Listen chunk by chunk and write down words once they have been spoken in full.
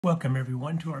Welcome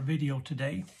everyone to our video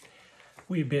today.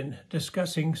 We've been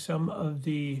discussing some of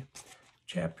the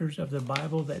chapters of the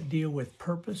Bible that deal with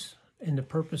purpose and the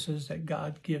purposes that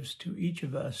God gives to each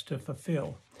of us to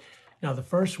fulfill. Now the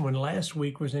first one last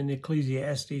week was in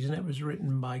Ecclesiastes, and it was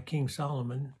written by King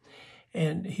Solomon.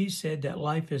 And he said that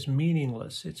life is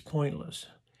meaningless, it's pointless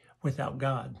without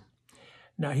God.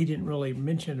 Now, he didn't really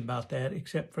mention about that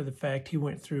except for the fact he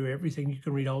went through everything. You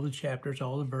can read all the chapters,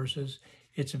 all the verses.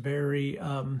 It's a very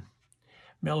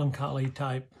melancholy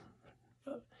type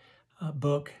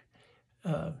book.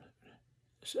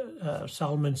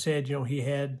 Solomon said, he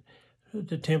had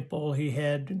the temple, he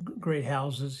had great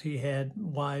houses, he had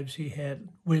wives, he had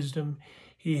wisdom,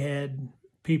 he had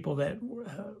people that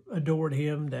adored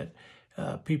him, that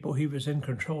people he was in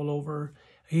control over.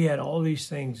 He had all these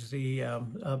things,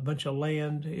 a bunch of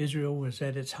land. Israel was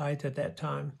at its height at that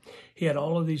time. He had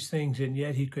all of these things, and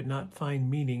yet he could not find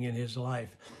meaning in his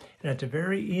life. And at the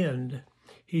very end,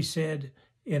 he said,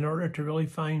 in order to really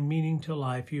find meaning to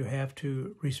life, you have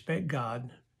to respect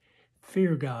God,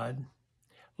 fear God,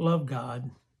 love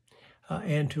God,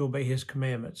 and to obey his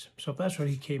commandments. So that's what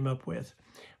he came up with,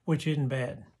 which isn't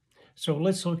bad. So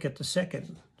let's look at the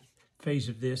second phase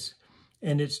of this,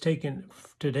 and it's taken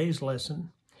today's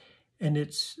lesson. And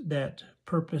it's that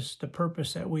purpose, the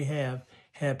purpose that we have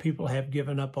people have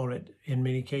given up on it in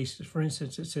many cases. For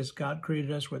instance, it says God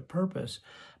created us with purpose,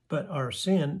 but our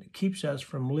sin keeps us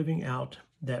from living out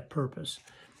that purpose.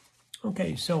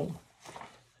 Okay, so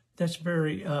that's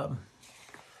a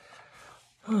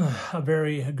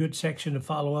very good section to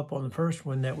follow up on the first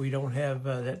one, that we don't have,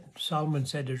 that Solomon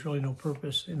said there's really no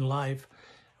purpose in life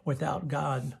without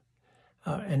God.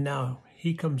 And now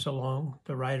he comes along,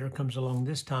 the writer comes along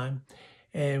this time,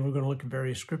 and we're going to look at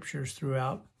various scriptures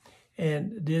throughout.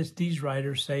 And these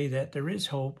writers say that there is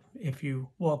hope if you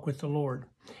walk with the Lord.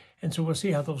 And so we'll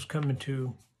see how those come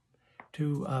into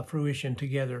fruition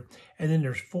together. And then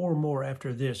there's four more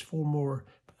after this, four more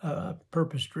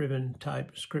purpose-driven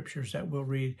type scriptures that we'll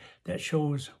read that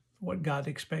shows what God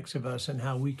expects of us and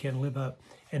how we can live up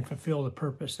and fulfill the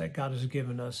purpose that God has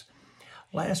given us.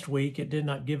 Last week, it did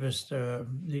not give us the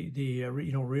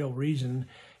real reason,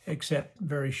 except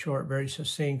very short, very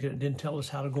succinct. It didn't tell us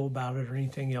how to go about it or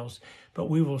anything else. But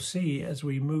we will see as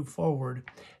we move forward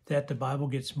that the Bible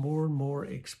gets more and more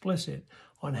explicit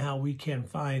on how we can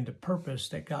find the purpose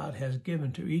that God has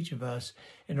given to each of us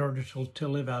in order to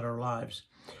live out our lives.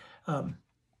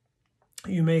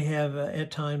 You may have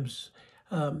at times,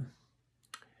 got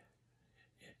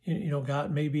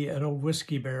maybe an old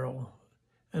whiskey barrel,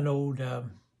 an old, you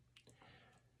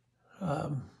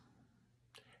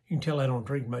can tell I don't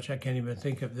drink much. I can't even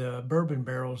think of the bourbon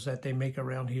barrels that they make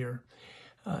around here.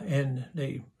 And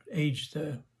they age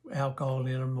the alcohol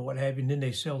in them or what have you, and then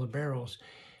they sell the barrels.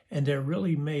 And they're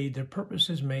really made, their purpose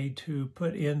is made to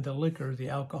put in the liquor, the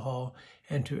alcohol,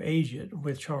 and to age it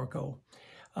with charcoal.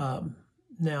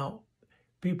 Now,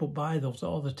 people buy those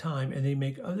all the time, and they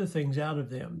make other things out of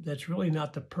them. That's really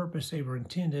not the purpose they were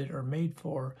intended or made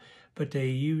for, but they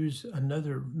use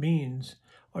another means,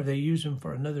 or they use them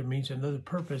for another means, another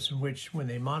purpose, in which when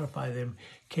they modify them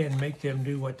can make them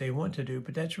do what they want to do.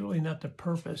 But that's really not the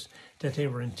purpose that they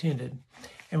were intended.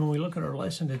 And when we look at our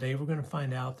lesson today, we're going to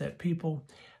find out that people,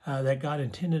 that God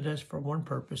intended us for one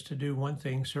purpose, to do one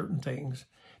thing, certain things,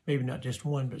 maybe not just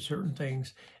one, but certain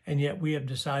things. And yet we have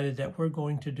decided that we're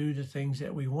going to do the things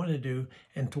that we want to do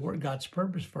and toward God's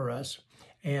purpose for us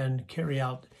and carry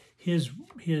out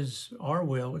our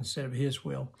will instead of his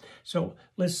will. So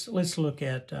let's look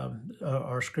at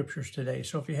our scriptures today.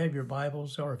 So if you have your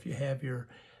Bibles, or if you have your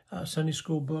Sunday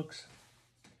school books,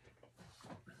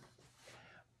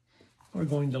 we're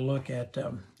going to look at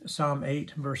Psalm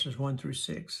 8, verses 1 through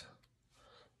 6.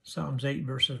 Psalms 8,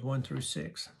 verses 1 through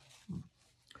 6.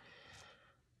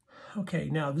 Okay,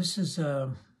 now this is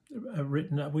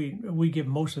written, we give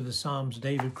most of the Psalms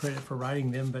David credit for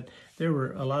writing them, but there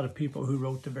were a lot of people who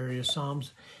wrote the various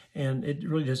Psalms, and it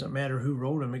really doesn't matter who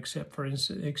wrote them, except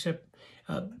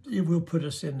it will put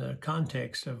us in the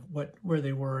context of where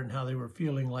they were and how they were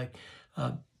feeling, like,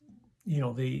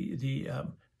 the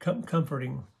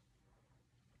comforting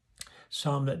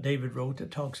Psalm that David wrote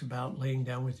that talks about laying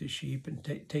down with his sheep and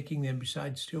taking them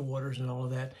beside still waters and all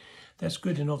of that. That's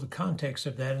good to know the context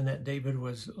of that, and that David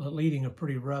was leading a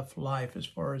pretty rough life as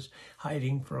far as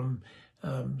hiding from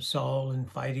Saul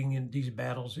and fighting in these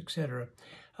battles, etc.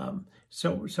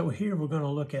 So here we're going to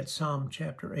look at Psalm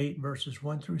chapter 8, verses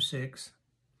 1 through 6.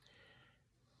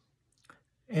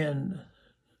 And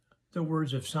the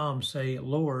words of Psalm say,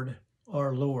 Lord,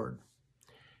 our Lord.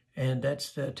 And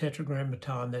that's the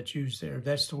tetragrammaton that's used there.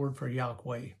 That's the word for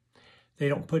Yahweh. They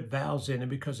don't put vowels in it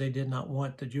because they did not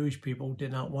want, the Jewish people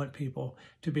did not want people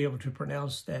to be able to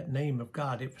pronounce that name of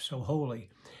God. It was so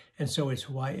holy. And so it's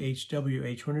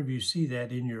YHWH. Whenever you see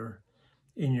that in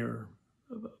your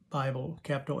Bible,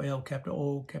 capital L, capital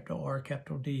O, capital R,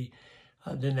 capital D,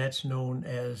 then that's known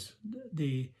as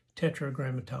the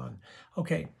Tetragrammaton.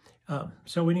 Okay,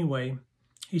 so anyway,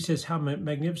 he says, how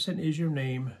magnificent is your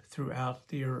name throughout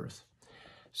the earth.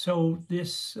 So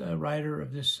this writer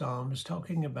of this psalm is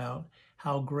talking about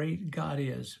how great God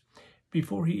is.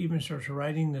 Before he even starts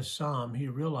writing this psalm, he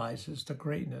realizes the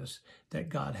greatness that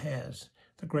God has,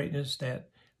 the greatness that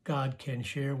God can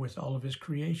share with all of his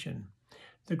creation,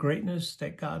 the greatness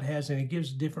that God has, and he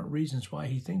gives different reasons why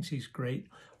he thinks he's great.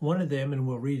 One of them, and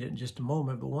we'll read it in just a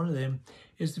moment, but one of them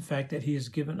is the fact that he has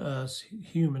given us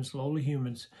humans, lowly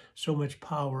humans, so much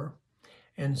power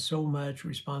and so much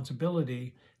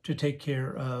responsibility to take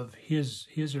care of his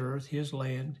earth, his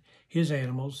land, his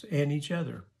animals, and each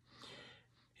other.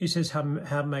 He says, how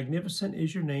magnificent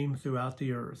is your name throughout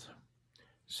the earth.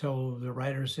 So the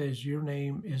writer says your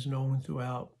name is known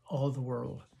throughout all the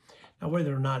world. Now,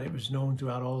 whether or not it was known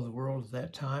throughout all the world at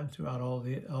that time, throughout all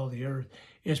the earth,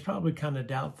 is probably kind of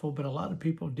doubtful, but a lot of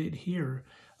people did hear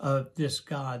of this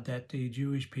God that the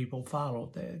Jewish people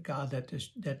followed, the God that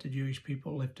the Jewish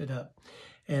people lifted up.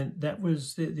 And that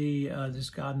was this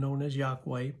God known as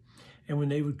Yahweh. And when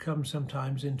they would come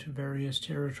sometimes into various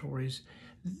territories,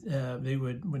 God's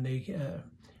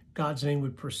name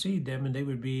would precede them, and they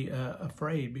would be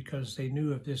afraid because they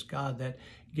knew of this God that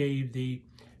gave the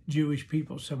Jewish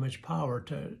people so much power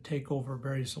to take over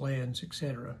various lands,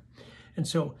 etc. And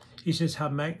so he says, how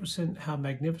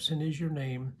magnificent is your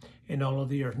name in all of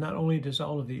the earth. Not only does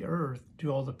all of the earth,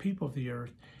 do all the people of the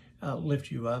earth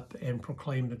lift you up and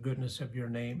proclaim the goodness of your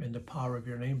name and the power of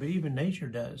your name, but even nature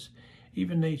does.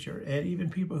 Even nature, and even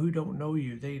people who don't know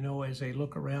you, they know as they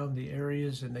look around the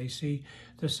areas and they see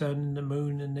the sun and the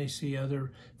moon and they see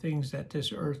other things that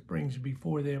this earth brings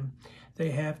before them, they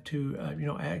have to,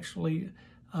 actually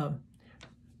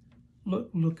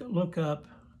look up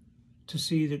to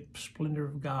see the splendor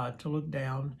of God, to look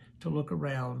down, to look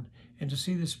around, and to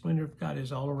see the splendor of God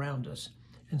is all around us.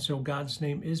 And so God's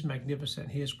name is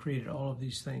magnificent. He has created all of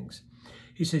these things.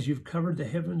 He says, you've covered the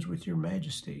heavens with your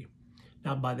majesty.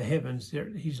 Now, by the heavens,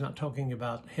 he's not talking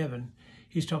about heaven.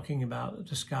 He's talking about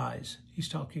the skies. He's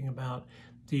talking about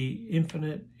the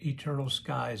infinite, eternal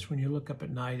skies. When you look up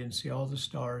at night and see all the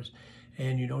stars,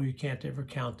 and you can't ever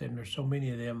count them. There's so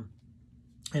many of them.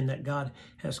 And that God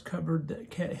has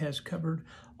covered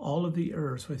all of the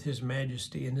earth with his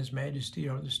majesty, and his majesty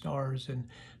are the stars and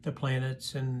the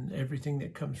planets and everything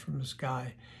that comes from the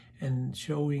sky, and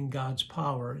showing God's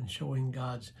power and showing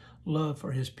God's love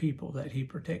for his people, that he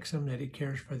protects them, that he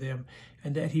cares for them,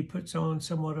 and that he puts on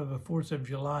somewhat of a 4th of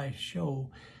July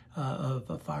show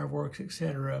of fireworks,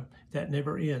 etc., that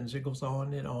never ends. It goes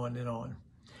on and on and on.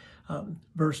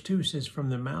 Verse 2 says, from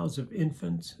the mouths of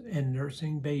infants and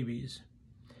nursing babies,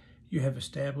 you have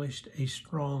established a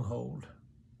stronghold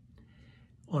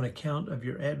on account of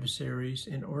your adversaries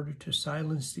in order to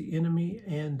silence the enemy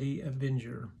and the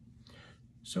avenger.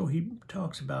 So he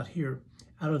talks about here,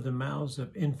 out of the mouths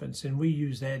of infants, and we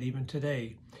use that even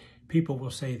today. People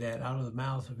will say that, out of the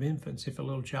mouth of infants. If a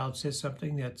little child says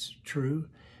something that's true,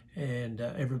 and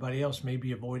everybody else may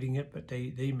be avoiding it, but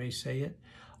they may say it.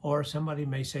 Or somebody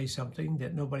may say something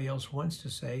that nobody else wants to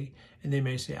say, and they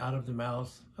may say, out of the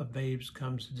mouth of babes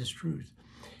comes this truth.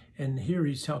 And here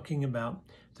he's talking about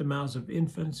the mouths of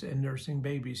infants and nursing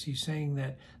babies. He's saying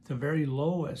that the very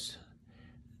lowest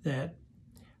that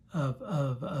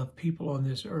of people on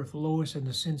this earth, lowest in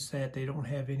the sense that they don't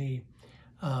have any,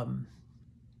 not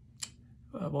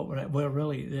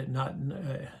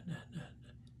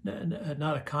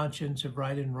a conscience of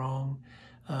right and wrong.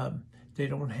 They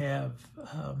don't have,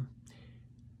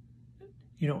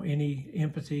 any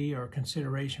empathy or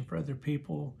consideration for other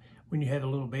people. When you have a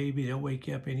little baby, they'll wake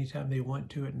you up anytime they want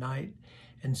to at night.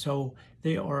 And so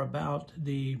they are about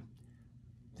the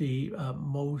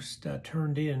most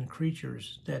turned in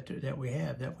creatures that we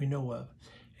have, that we know of.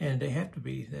 And they have to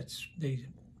be.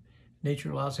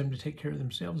 Nature allows them to take care of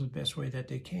themselves the best way that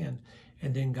they can.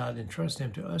 And then God entrusts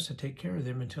them to us to take care of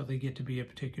them until they get to be a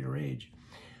particular age.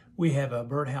 We have a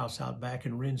birdhouse out back,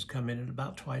 and wrens come in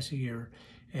about twice a year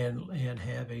and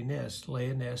have a nest, lay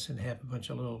a nest, and have a bunch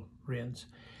of little wrens.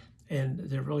 And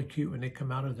they're really cute when they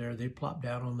come out of there. They plop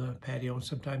down on the patio, and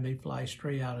sometimes they fly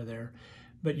straight out of there.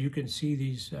 But you can see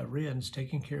these wrens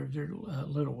taking care of their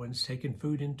little ones, taking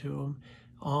food into them,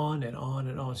 on and on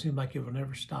and on. It seems like it will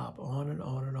never stop, on and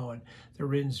on and on. The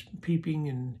wrens peeping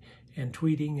and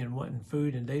tweeting and wanting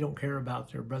food, and they don't care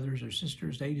about their brothers or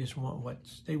sisters. They just want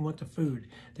they want the food.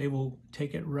 They will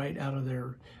take it right out of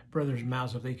their brothers'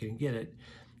 mouths if they can get it.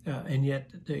 And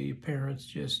yet the parents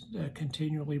just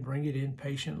continually bring it in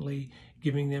patiently,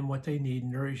 giving them what they need,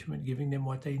 nourishment, giving them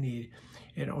what they need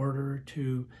in order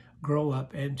to grow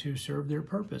up and to serve their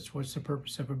purpose. What's the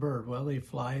purpose of a bird? Well, they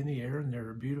fly in the air and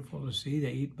they're beautiful to see.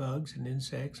 They eat bugs and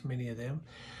insects, many of them.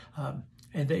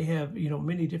 And they have,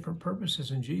 many different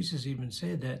purposes. And Jesus even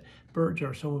said that birds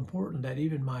are so important that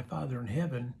even my Father in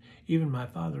heaven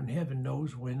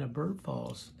knows when a bird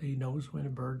falls. He knows when a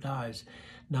bird dies.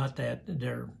 Not that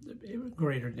they're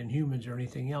greater than humans or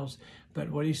anything else, but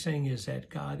what he's saying is that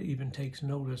God even takes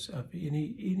notice of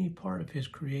any part of his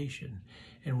creation.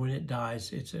 And when it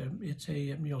dies, it's a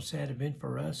sad event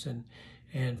for us,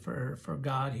 and for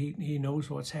God, he knows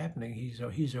what's happening.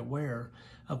 He's aware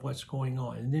of what's going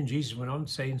on. And then Jesus went on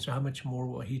saying, so how much more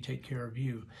will he take care of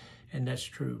you? And that's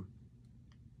true.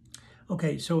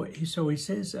 Okay, so he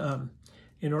says,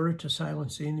 in order to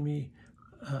silence the enemy,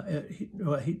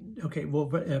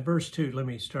 verse 2, let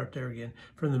me start there again.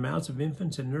 From the mouths of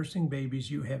infants and nursing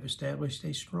babies, you have established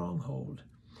a stronghold.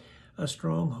 A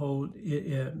stronghold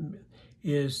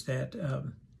is that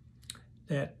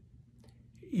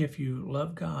if you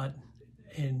love God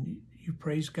and you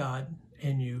praise God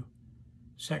and you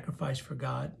sacrifice for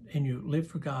God and you live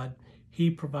for God, he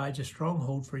provides a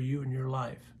stronghold for you in your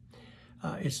life.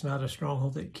 It's not a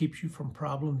stronghold that keeps you from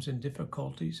problems and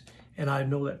difficulties. And I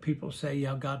know that people say,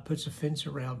 yeah, God puts a fence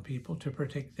around people to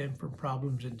protect them from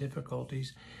problems and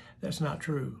difficulties. That's not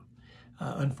true.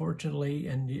 Unfortunately,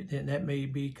 and that may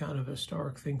be kind of a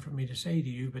stark thing for me to say to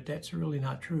you, but that's really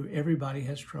not true. Everybody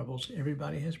has troubles.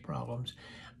 Everybody has problems.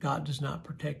 God does not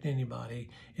protect anybody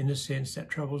in the sense that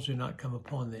troubles do not come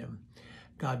upon them.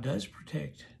 God does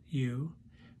protect you,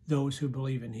 those who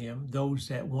believe in him, those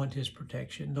that want his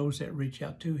protection, those that reach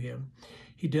out to him.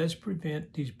 He does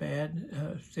prevent these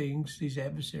bad things, these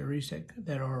adversaries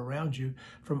that are around you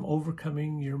from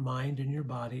overcoming your mind and your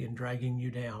body and dragging you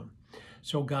down.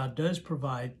 So God does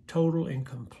provide total and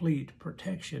complete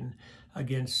protection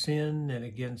against sin and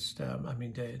against,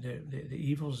 the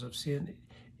evils of sin,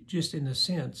 just in the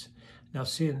sense. Now,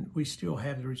 sin, we still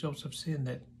have the results of sin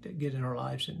that get in our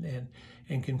lives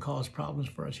and can cause problems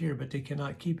for us here, but they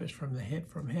cannot keep us from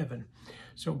heaven.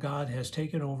 So God has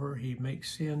taken over. He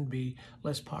makes sin be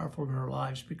less powerful in our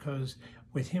lives, because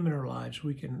with him in our lives,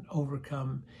 we can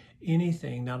overcome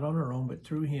anything, not on our own, but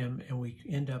through him, and we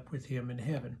end up with him in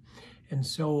heaven. And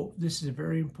so this is a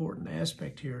very important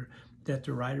aspect here that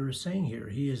the writer is saying here.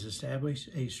 He has established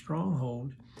a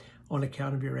stronghold on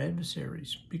account of your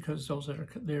adversaries, because those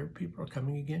people are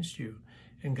coming against you,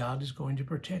 and God is going to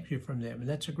protect you from them. And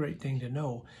that's a great thing to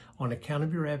know. On account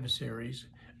of your adversaries,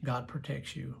 God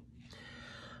protects you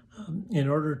in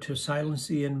order to silence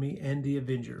the enemy and the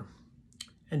avenger.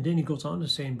 And then he goes on to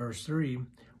say in verse 3,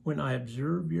 when I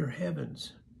observe your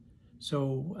heavens.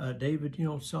 So David,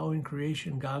 saw in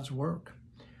creation God's work.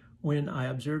 When I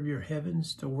observe your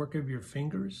heavens, the work of your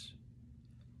fingers,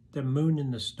 the moon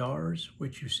and the stars,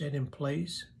 which you set in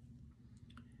place.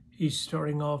 He's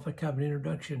starting off a kind of an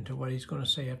introduction to what he's going to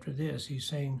say after this. He's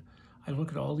saying, I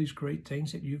look at all these great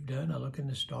things that you've done. I look at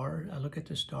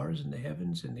the stars in the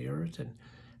heavens and the earth,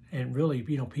 and really,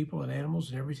 people and animals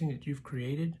and everything that you've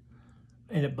created.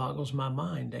 And it boggles my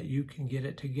mind that you can get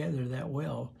it together that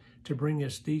well to bring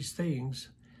us these things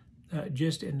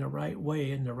just in the right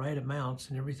way, in the right amounts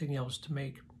and everything else to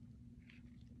make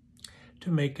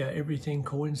everything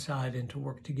coincide and to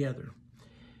work together.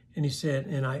 And he said,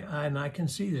 and I can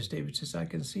see this. David says, I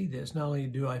can see this. Not only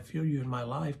do I feel you in my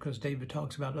life, because David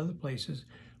talks about other places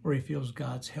where he feels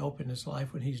God's help in his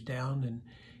life when he's down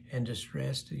and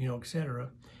distressed, etc.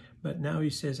 But now he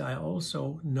says, I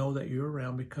also know that you're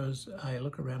around, because I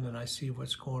look around and I see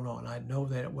what's going on. I know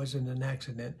that it wasn't an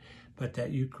accident, but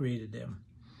that you created them.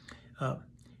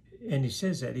 And he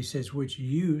says that. He says, which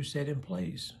you set in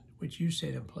place. Which you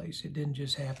set in place. It didn't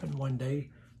just happen one day,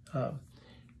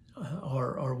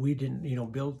 or we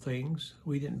didn't, build things.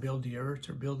 We didn't build the earth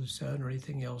or build the sun or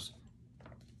anything else.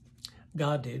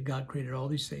 God did. God created all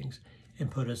these things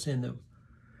and put us in them.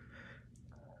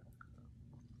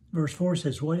 Verse 4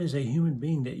 says, what is a human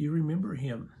being that you remember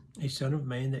him? A son of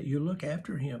man that you look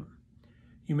after him?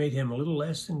 You made him a little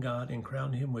less than God and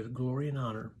crowned him with glory and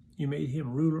honor. You made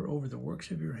him ruler over the works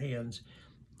of your hands,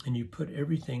 and you put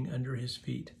everything under his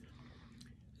feet.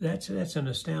 That's an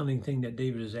astounding thing that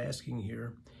David is asking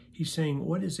here. He's saying,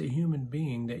 what is a human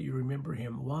being that you remember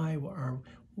him?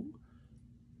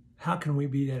 How can we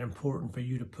be that important for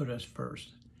you to put us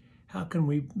first? How can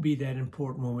we be that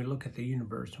important when we look at the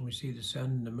universe and we see the sun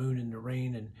and the moon and the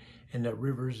rain and the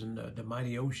rivers and the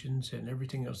mighty oceans and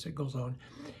everything else that goes on?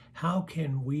 How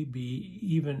can we be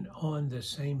even on the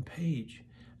same page,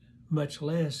 much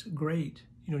less great?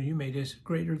 You know, you made us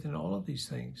greater than all of these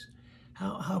things.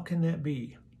 How can that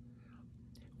be?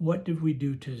 What did we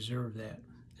do to deserve that?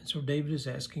 And so David is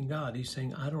asking God. He's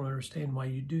saying, I don't understand why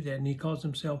you do that. And he calls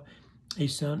himself a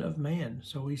son of man.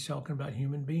 So he's talking about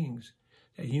human beings.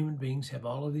 That human beings have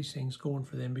all of these things going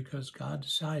for them because God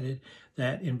decided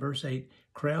that, in verse 8,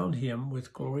 crowned him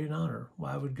with glory and honor.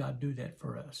 Why would God do that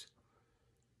for us?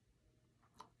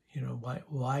 You know,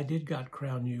 why did God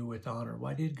crown you with honor?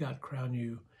 Why did God crown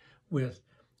you with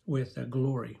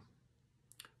glory?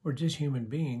 We're just human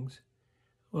beings.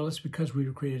 Well, it's because we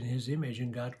were created in his image,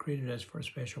 and God created us for a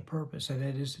special purpose, and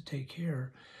that is to take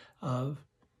care of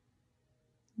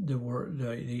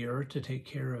the earth, to take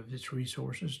care of its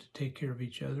resources, to take care of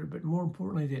each other. But more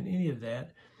importantly than any of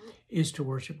that is to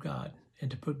worship God and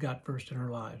to put God first in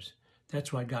our lives.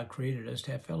 That's why God created us,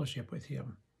 to have fellowship with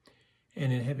him.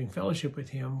 And in having fellowship with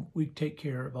him, we take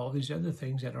care of all these other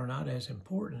things that are not as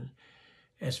important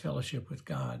as fellowship with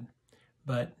God.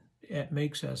 But it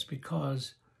makes us,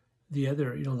 because the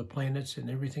other, you know, the planets and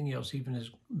everything else, even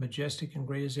as majestic and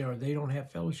great as they don't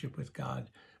have fellowship with God,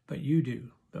 but you do,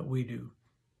 but we do.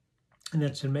 And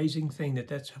that's an amazing thing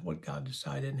that's what God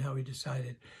decided and how he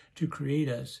decided to create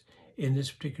us in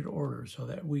this particular order so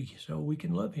we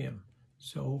can love him.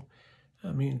 So,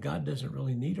 I mean, God doesn't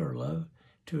really need our love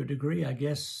to a degree. I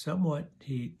guess somewhat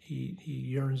he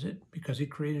yearns it because he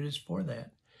created us for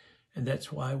that. And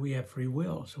that's why we have free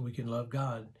will, so we can love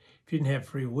God. If you didn't have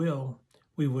free will,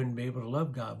 we wouldn't be able to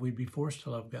love God. We'd be forced to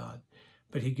love God.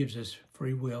 But he gives us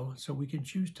free will so we can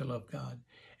choose to love God.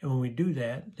 And when we do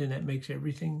that, then that makes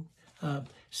everything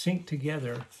sync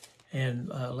together and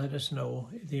let us know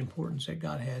the importance that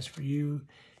God has for you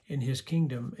in his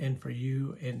kingdom and for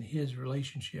you and his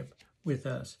relationship with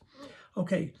us.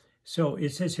 Okay, so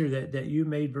it says here that you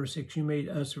made, verse 6, you made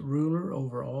us ruler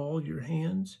over all your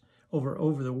hands,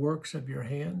 over the works of your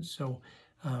hands. So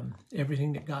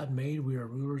everything that God made, we are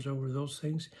rulers over those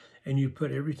things, and you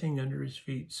put everything under his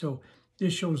feet. So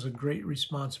this shows a great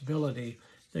responsibility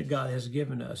that God has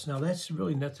given us. Now, that's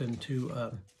really nothing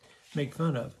to make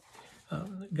fun of.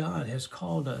 God has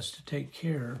called us to take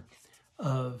care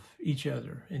of each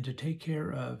other and to take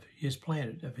care of his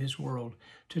planet, of his world,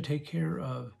 to take care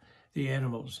of the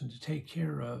animals and to take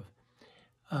care of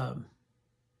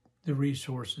the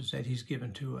resources that he's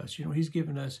given to us. You know, he's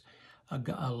given us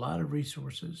a lot of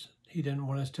resources. He doesn't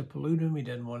want us to pollute them. He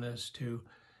doesn't want us to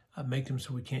make them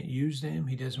so we can't use them.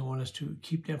 He doesn't want us to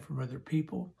keep them from other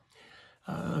people.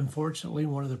 Unfortunately,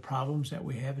 one of the problems that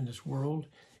we have in this world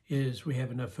is we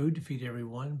have enough food to feed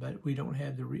everyone, but we don't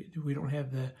have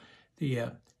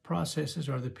the processes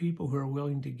or the people who are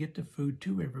willing to get the food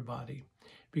to everybody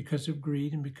because of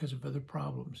greed and because of other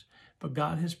problems. But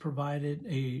God has provided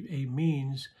a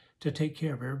means to take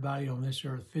care of everybody on this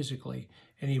earth physically,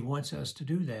 and he wants us to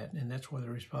do that, and that's one of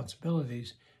the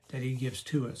responsibilities that he gives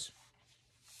to us.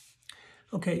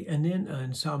 Okay, and then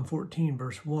in Psalm 14,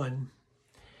 verse 1,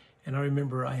 and I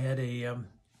remember I had a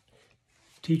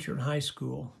teacher in high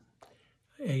school,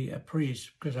 a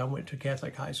priest, because I went to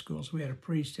Catholic high school, so we had a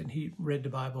priest, and he read the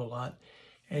Bible a lot,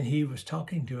 and he was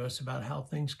talking to us about how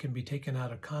things can be taken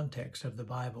out of context of the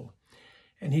Bible.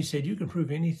 And he said, you can prove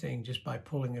anything just by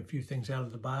pulling a few things out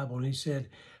of the Bible. And he said,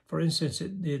 for instance,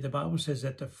 the Bible says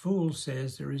that the fool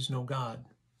says there is no God.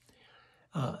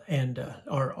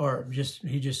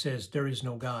 He just says there is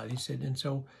no God. He said, and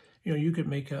so, you know, you could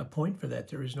make a point for that,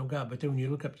 there is no God. But then when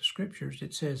you look up the scriptures,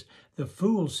 it says the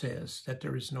fool says that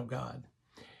there is no God.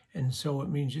 And so it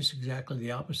means just exactly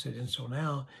the opposite. And so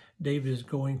now David is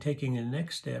taking the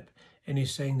next step, and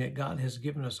he's saying that God has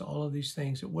given us all of these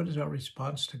things. What is our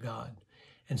response to God?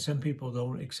 And some people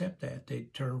don't accept that. They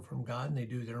turn from God and they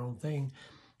do their own thing.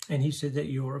 And he said that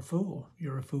you're a fool.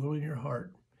 You're a fool in your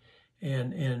heart.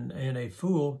 And a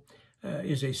fool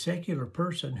is a secular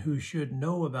person who should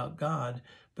know about God,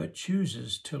 but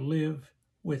chooses to live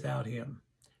without him.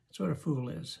 That's what a fool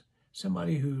is.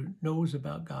 Somebody who knows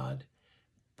about God,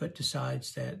 but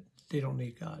decides that they don't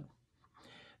need God.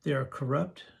 They are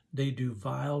corrupt. They do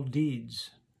vile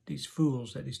deeds, these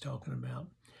fools that he's talking about.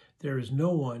 There is no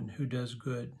one who does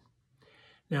good.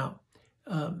 Now,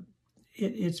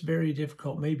 it's very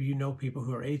difficult. Maybe you know people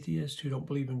who are atheists, who don't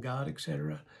believe in God,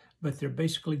 etc., but they're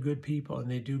basically good people and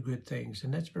they do good things,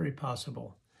 and that's very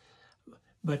possible.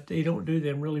 But they don't do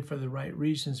them really for the right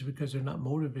reasons because they're not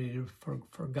motivated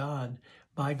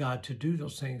by God to do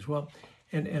those things. Well,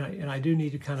 And I do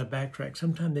need to kind of backtrack.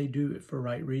 Sometimes they do it for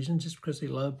right reasons, just because they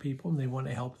love people and they want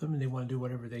to help them and they want to do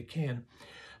whatever they can.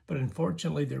 But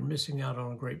unfortunately, they're missing out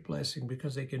on a great blessing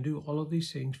because they can do all of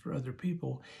these things for other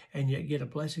people and yet get a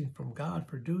blessing from God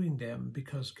for doing them,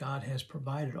 because God has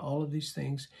provided all of these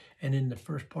things. And in the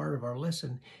first part of our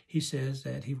lesson, he says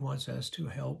that he wants us to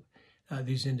help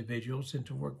these individuals and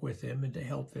to work with them and to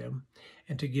help them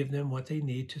and to give them what they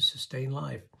need to sustain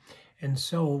life. And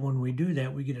so when we do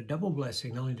that, we get a double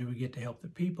blessing. Not only do we get to help the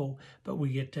people, but we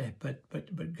get to,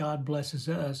 but God blesses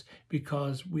us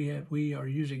because we are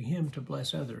using him to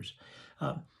bless others.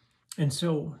 And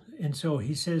so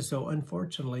he says, though,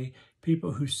 unfortunately,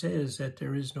 people who says that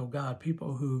there is no God,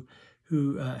 people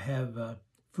who have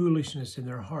foolishness in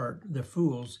their heart, the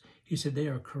fools, he said, they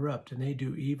are corrupt and they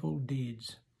do evil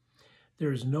deeds.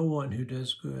 There is no one who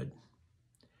does good.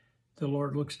 The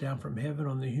Lord looks down from heaven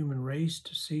on the human race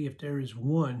to see if there is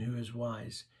one who is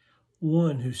wise,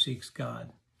 one who seeks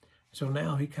God. So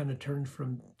now he kind of turns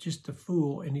from just the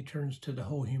fool and he turns to the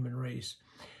whole human race.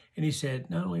 And he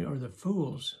said, not only are the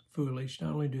fools foolish,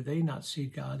 not only do they not see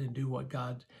God and do what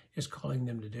God is calling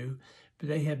them to do, but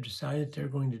they have decided they're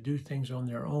going to do things on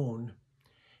their own.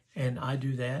 And I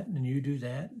do that and you do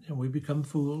that. And we become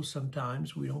fools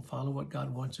sometimes. We don't follow what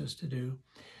God wants us to do.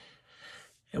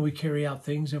 And we carry out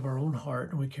things of our own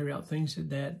heart, and we carry out things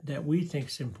that we think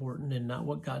is important and not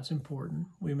what God's important.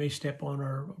 We may step on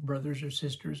our brothers or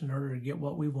sisters in order to get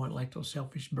what we want, like those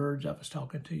selfish birds I was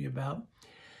talking to you about.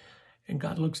 And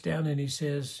God looks down and he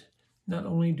says, not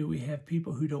only do we have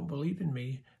people who don't believe in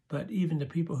me, but even the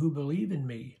people who believe in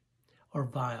me are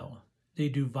vile. They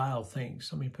do vile things.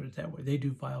 Let me put it that way. They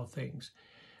do vile things.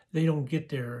 They don't get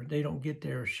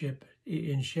their ship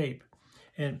in shape.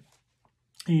 And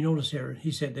you notice here, he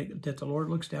said that the Lord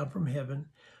looks down from heaven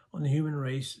on the human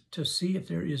race to see if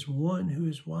there is one who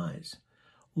is wise,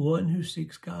 one who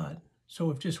seeks God. So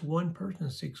if just one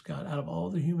person seeks God out of all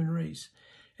the human race,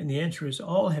 and the answer is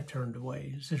all have turned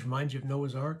away. This reminds you of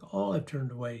Noah's Ark. All have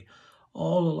turned away.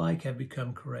 All alike have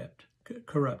become corrupt.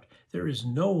 There is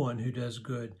no one who does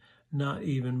good, not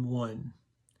even one.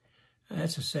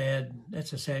 That's a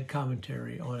sad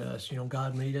commentary on us. You know,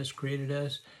 God made us, created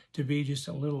us to be just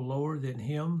a little lower than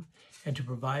him and to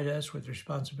provide us with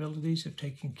responsibilities of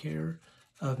taking care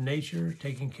of nature,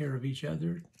 taking care of each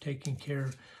other, taking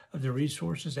care of the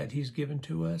resources that he's given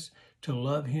to us, to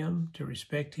love him, to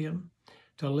respect him,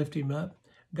 to lift him up.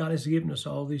 God has given us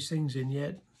all these things, and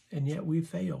yet we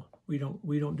fail. We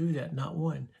don't do that. Not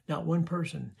one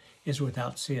person is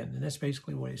without sin. And that's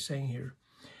basically what he's saying here.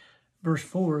 Verse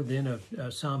 4 then of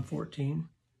Psalm 14,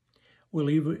 will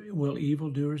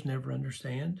evildoers never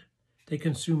understand? They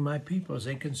consume my people as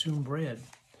they consume bread.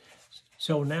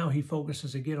 So now he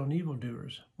focuses again on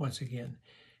evildoers once again.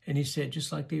 And he said,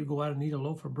 just like they go out and eat a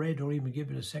loaf of bread, don't even give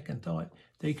it a second thought.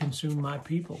 They consume my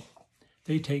people.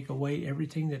 They take away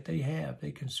everything that they have.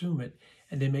 They consume it,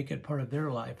 and they make it part of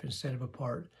their life instead of a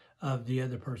part of the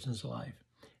other person's life,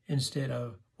 instead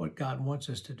of what God wants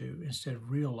us to do, instead of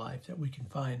real life that we can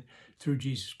find through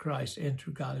Jesus Christ and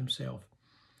through God himself.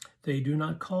 They do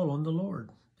not call on the Lord.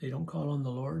 They don't call on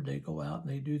the Lord. They go out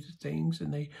and they do the things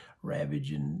and they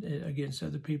ravage against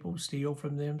other people, steal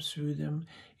from them, sue them,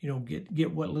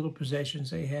 get what little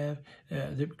possessions they have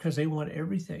because they want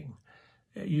everything.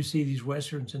 You see these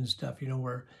westerns and stuff,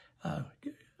 where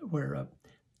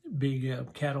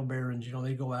big cattle barons,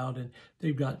 they go out and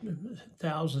they've got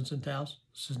thousands and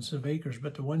thousands of acres,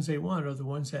 but the ones they want are the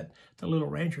ones that the little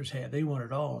ranchers have. They want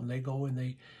it all, and they go and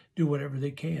they do whatever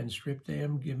they can, strip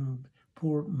them, give them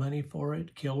poor money for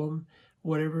it, kill them,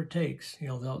 whatever it takes.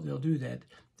 They'll do that.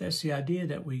 That's the idea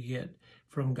that we get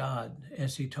from God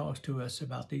as he talks to us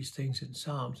about these things in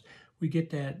Psalms. We get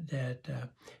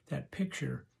that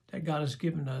picture that God has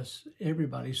given us,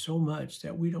 everybody, so much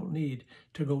that we don't need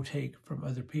to go take from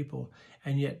other people,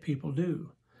 and yet people do.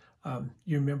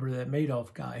 You remember that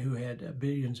Madoff guy who had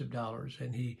billions of dollars,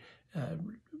 and he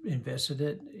invested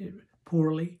it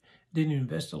poorly, didn't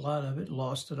invest a lot of it,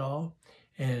 lost it all,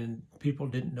 and people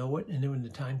didn't know it. And then when the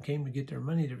time came to get their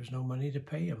money, there was no money to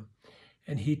pay him.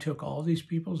 And he took all these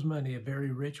people's money, a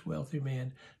very rich, wealthy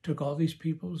man, took all these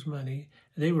people's money.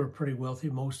 They were pretty wealthy,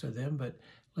 most of them, but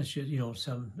let's just,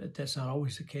 that's not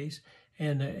always the case,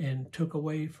 and took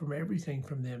away from everything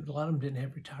from them. A lot of them didn't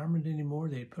have retirement anymore.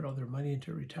 They put all their money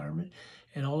into retirement,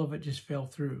 and all of it just fell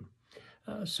through.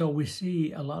 So we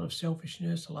see a lot of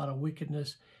selfishness, a lot of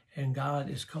wickedness, and God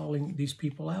is calling these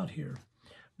people out here.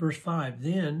 Verse 5,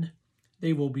 then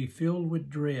they will be filled with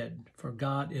dread, for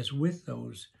God is with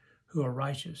those who are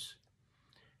righteous.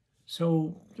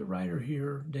 So the writer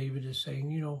here, David, is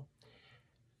saying,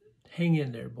 hang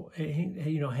in there,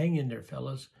 hang in there,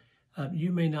 fellas.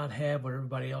 You may not have what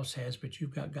everybody else has, but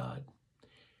you've got God,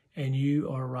 and you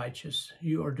are righteous.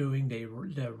 You are doing the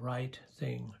right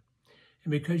thing.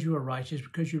 And because you are righteous,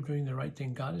 because you're doing the right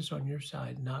thing, God is on your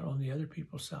side, not on the other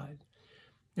people's side.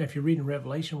 Now, if you read in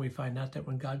Revelation, we find out that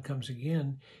when God comes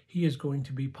again, he is going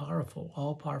to be powerful,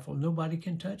 all powerful. Nobody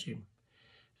can touch him.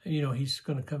 He's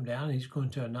going to come down. He's going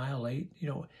to annihilate,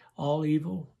 all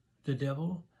evil, the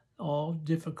devil, all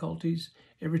difficulties,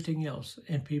 everything else.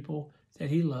 And people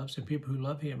that he loves and people who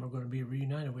love him are going to be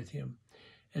reunited with him.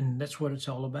 And that's what it's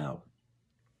all about.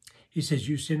 He says,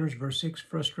 you sinners, verse 6,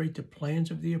 frustrate the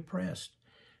plans of the oppressed.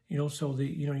 So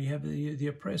you have the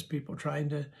oppressed people trying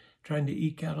to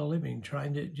eke out a living,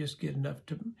 trying to just get enough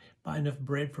to buy enough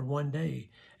bread for one day.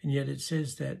 And yet it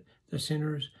says that the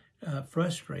sinners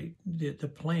frustrate the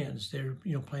plans. They're,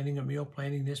 planning a meal,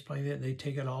 planning this, planning that. They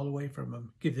take it all away from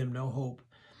them, give them no hope.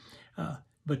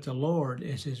 But the Lord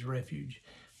is his refuge.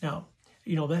 Now,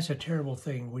 that's a terrible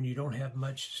thing when you don't have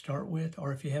much to start with,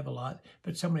 or if you have a lot,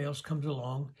 but somebody else comes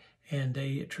along and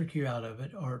they trick you out of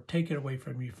it or take it away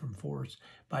from you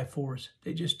by force.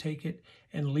 They just take it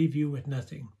and leave you with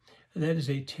nothing. That is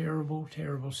a terrible,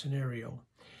 terrible scenario.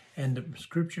 And the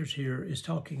scriptures here is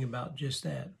talking about just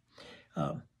that.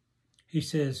 He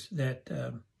says that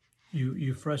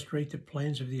you frustrate the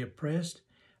plans of the oppressed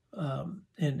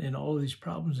and all of these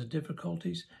problems and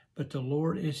difficulties, but the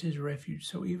Lord is his refuge.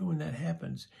 So even when that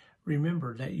happens,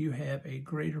 remember that you have a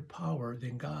greater power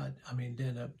than God.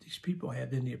 Than these people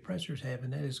have, than the oppressors have,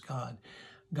 and that is God.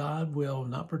 God will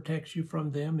not protect you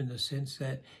from them in the sense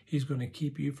that he's going to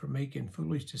keep you from making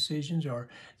foolish decisions, or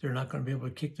they're not going to be able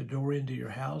to kick the door into your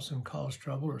house and cause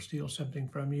trouble or steal something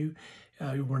from you.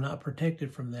 We're not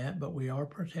protected from that, but we are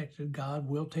protected. God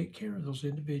will take care of those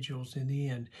individuals in the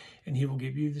end, and he will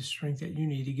give you the strength that you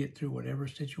need to get through whatever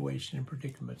situation and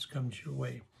predicaments comes your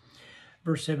way.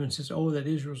 Verse 7 says, oh, that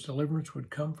Israel's deliverance would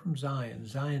come from Zion.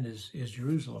 Zion is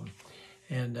Jerusalem.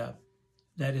 And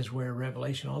that is where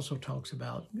Revelation also talks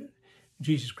about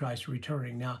Jesus Christ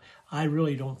returning. Now, I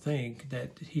really don't think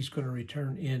that he's going to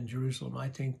return in Jerusalem. I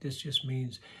think this just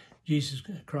means Jesus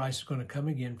Christ is going to come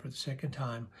again for the second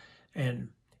time, and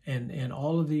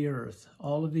all of the earth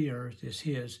is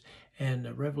his.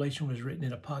 And Revelation was written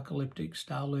in apocalyptic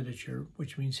style literature,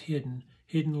 which means hidden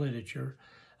literature.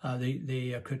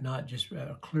 They could not just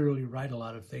clearly write a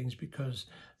lot of things because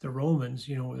the Romans,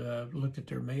 looked at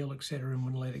their mail, etc., and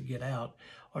wouldn't let it get out.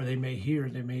 Or they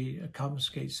may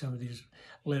confiscate some of these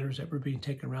letters that were being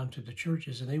taken around to the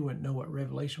churches, and they wouldn't know what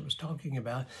Revelation was talking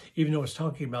about, even though it's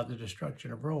talking about the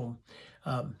destruction of Rome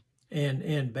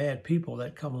and bad people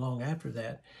that come along after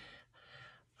that.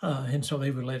 And so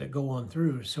they would let it go on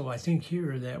through. So I think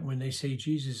here that when they say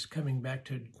Jesus is coming back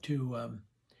to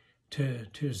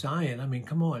Zion,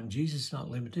 come on, Jesus is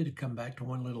not limited to come back to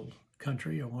one little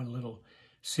country or one little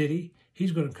city.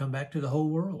 He's going to come back to the whole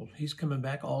world. He's coming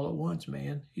back all at once,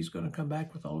 man. He's going to come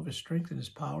back with all of his strength and his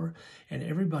power, and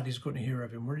everybody's going to hear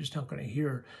of him. We're just not going to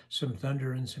hear some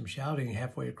thunder and some shouting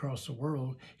halfway across the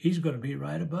world. He's going to be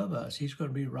right above us. He's going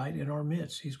to be right in our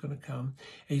midst. He's going to come,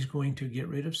 and he's going to get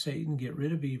rid of Satan, get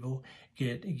rid of evil,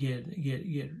 get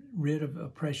rid of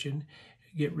oppression,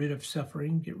 get rid of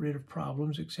suffering, get rid of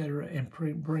problems, etc., and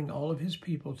bring all of his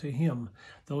people to him,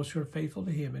 those who are faithful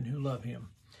to him and who love him.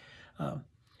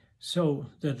 So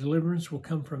the deliverance will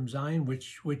come from Zion,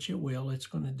 which it will.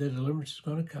 The deliverance is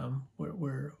going to come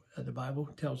where the Bible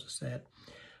tells us that.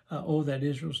 Oh, that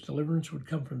Israel's deliverance would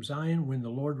come from Zion when the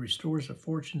Lord restores the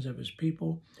fortunes of his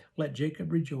people. Let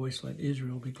Jacob rejoice, let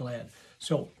Israel be glad.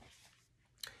 So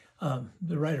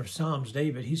the writer of Psalms,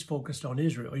 David, he's focused on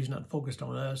Israel. He's not focused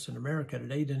on us in America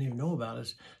today. He doesn't even know about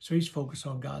us. So he's focused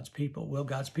on God's people. Well,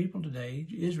 God's people today,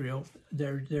 Israel,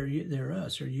 they're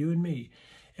us, they're you and me.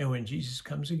 And when Jesus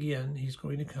comes again, he's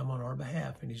going to come on our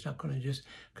behalf, and he's not going to just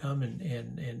come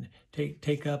and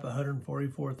take up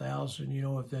 144,000,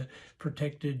 of the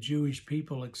protected Jewish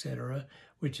people, etc.,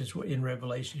 which is in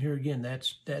Revelation. Here again,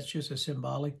 that's just a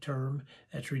symbolic term.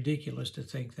 That's ridiculous to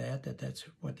think that's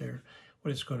what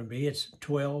it's going to be. It's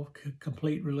 12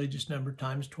 complete religious number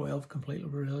times 12 complete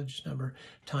religious number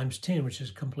times 10, which is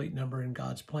a complete number in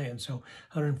God's plan. So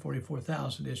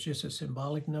 144,000 is just a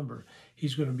symbolic number.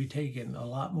 He's going to be taking a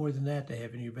lot more than that to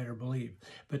heaven, you better believe.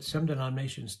 But some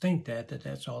denominations think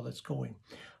that's all that's going.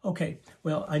 Okay,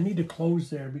 well, I need to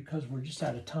close there because we're just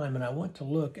out of time, and I want to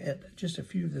look at just a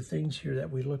few of the things here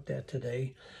that we looked at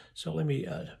today. So let me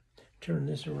turn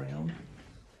this around.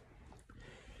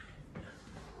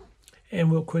 And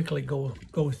we'll quickly go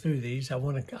through these. I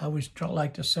always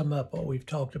like to sum up what we've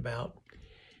talked about.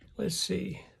 Let's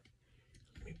see.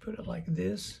 Let me put it like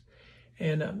this.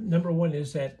 And number one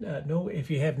is that if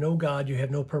you have no God, you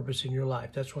have no purpose in your life.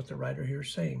 That's what the writer here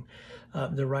is saying.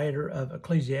 The writer of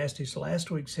Ecclesiastes last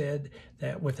week said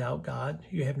that without God,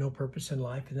 you have no purpose in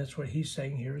life. And that's what he's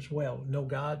saying here as well. No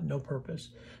God, no purpose.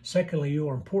 Secondly, you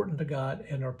are important to God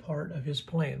and are part of his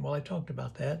plan. Well, I talked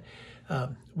about that.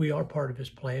 We are part of his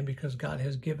plan because God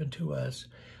has given to us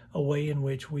a way in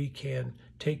which we can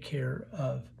take care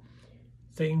of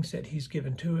things that he's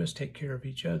given to us, take care of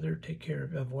each other, take care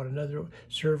of one another,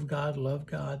 serve God,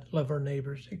 love our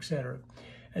neighbors, etc.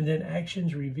 And then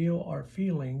actions reveal our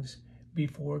feelings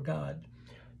before God.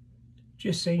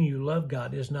 Just saying you love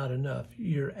God is not enough.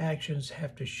 Your actions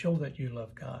have to show that you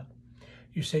love God.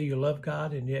 You say you love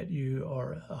God and yet you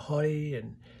are haughty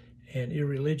and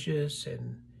irreligious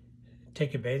and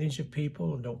take advantage of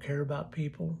people and don't care about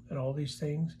people and all these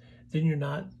things, then you're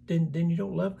not, then you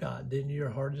don't love God. Then your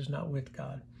heart is not with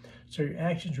God. So your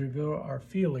actions reveal our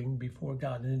feeling before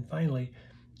God. And then finally,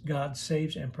 God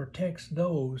saves and protects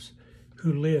those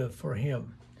who live for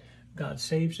him. God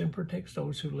saves and protects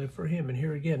those who live for him. And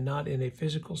here again, not in a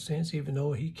physical sense, even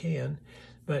though he can,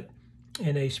 but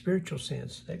in a spiritual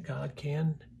sense, that God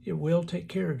can, it will take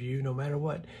care of you no matter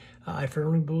what. I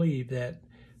firmly believe that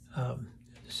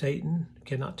Satan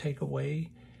cannot take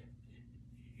away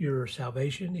your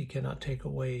salvation. He cannot take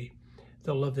away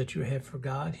the love that you have for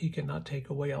God. He cannot take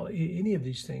away any of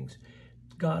these things.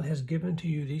 God has given to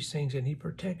you these things and he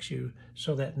protects you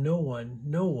so that no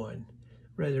one,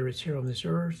 whether it's here on this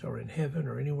earth or in heaven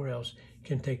or anywhere else,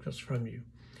 can take those from you.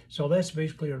 So that's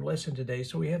basically our lesson today.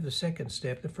 So we have the second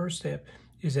step. The first step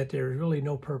is that there is really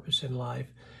no purpose in life.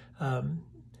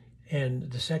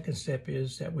 And the second step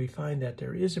is that we find that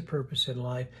there is a purpose in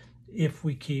life if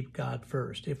we keep God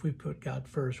first. If we put God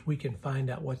first, we can find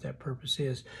out what that purpose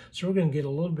is. So we're going to get a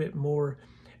little bit more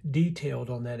detailed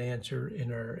on that answer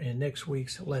in next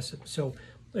week's lesson. So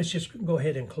let's just go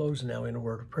ahead and close now in a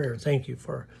word of prayer. Thank you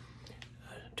for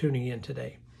tuning in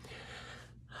today.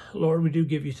 Lord, we do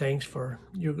give you thanks for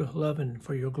your love and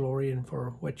for your glory and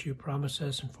for what you promise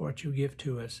us and for what you give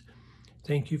to us.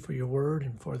 Thank you for your word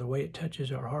and for the way it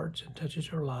touches our hearts and touches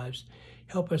our lives.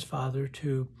 Help us, Father,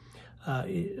 to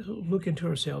look into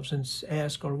ourselves and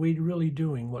ask, are we really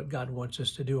doing what God wants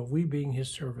us to do? Are we being his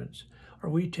servants? Are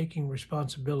we taking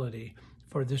responsibility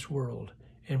for this world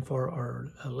and for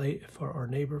our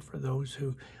neighbor, for those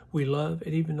who we love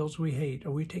and even those we hate?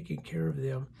 Are we taking care of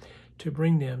them to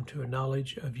bring them to a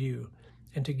knowledge of you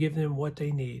and to give them what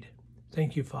they need?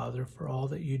 Thank you, Father, for all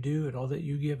that you do and all that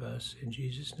you give us. In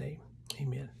Jesus' name,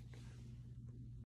 amen.